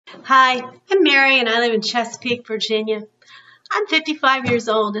Hi, I'm Mary and I live in Chesapeake, Virginia. I'm 55 years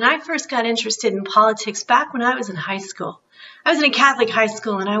old and I first got interested in politics back when I was in high school. I was in a Catholic high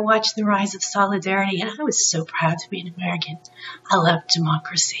school and I watched the rise of solidarity and I was so proud to be an American. I loved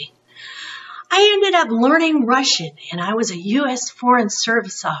democracy. I ended up learning Russian and I was a U.S. Foreign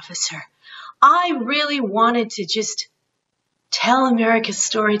Service officer. I really wanted to just tell America's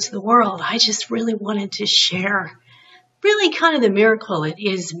story to the world. I just really wanted to share really kind of the miracle it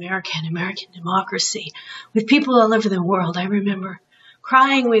is American democracy with people all over the world. I remember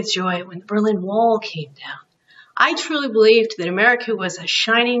crying with joy when the Berlin Wall came down. I truly believed that America was a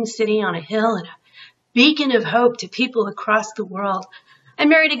shining city on a hill and a beacon of hope to people across the world. I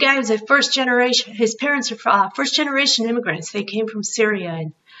married a guy who was a first generation, his parents are first generation immigrants. They came from Syria,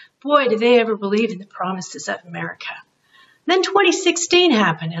 and boy, did they ever believe in the promises of America. Then 2016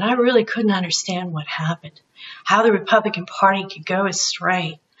 happened, and I really couldn't understand what happened, how the Republican Party could go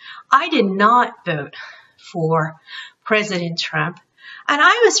astray. I did not vote for President Trump, and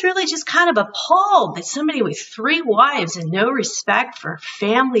I was really just kind of appalled that somebody with 3 wives and no respect for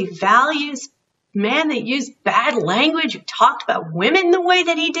family values, man that used bad language, who talked about women the way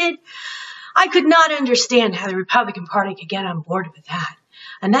that he did, I could not understand how the Republican Party could get on board with that.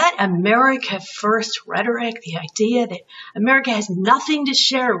 And that America First rhetoric, the idea that America has nothing to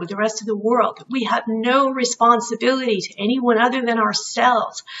share with the rest of the world, that we have no responsibility to anyone other than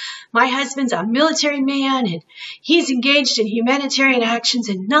ourselves. My husband's a military man and he's engaged in humanitarian actions,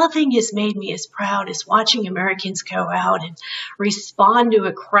 and nothing has made me as proud as watching Americans go out and respond to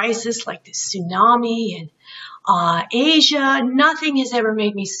a crisis like the tsunami in Asia. Nothing has ever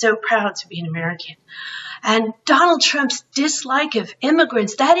made me so proud to be an American. And Donald Trump's dislike of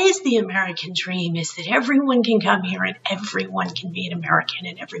immigrants, that is the American dream, is that everyone can come here and everyone can be an American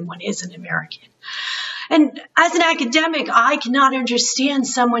and everyone is an American. And as an academic, I cannot understand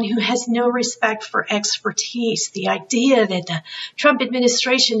someone who has no respect for expertise. The idea that the Trump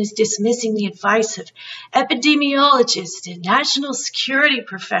administration is dismissing the advice of epidemiologists and national security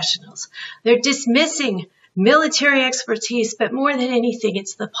professionals. They're dismissing military expertise, but more than anything,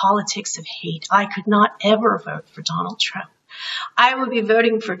 it's the politics of hate. I could not ever vote for Donald Trump. I will be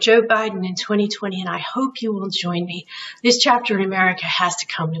voting for Joe Biden in 2020, and I hope you will join me. This chapter in America has to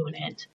come to an end.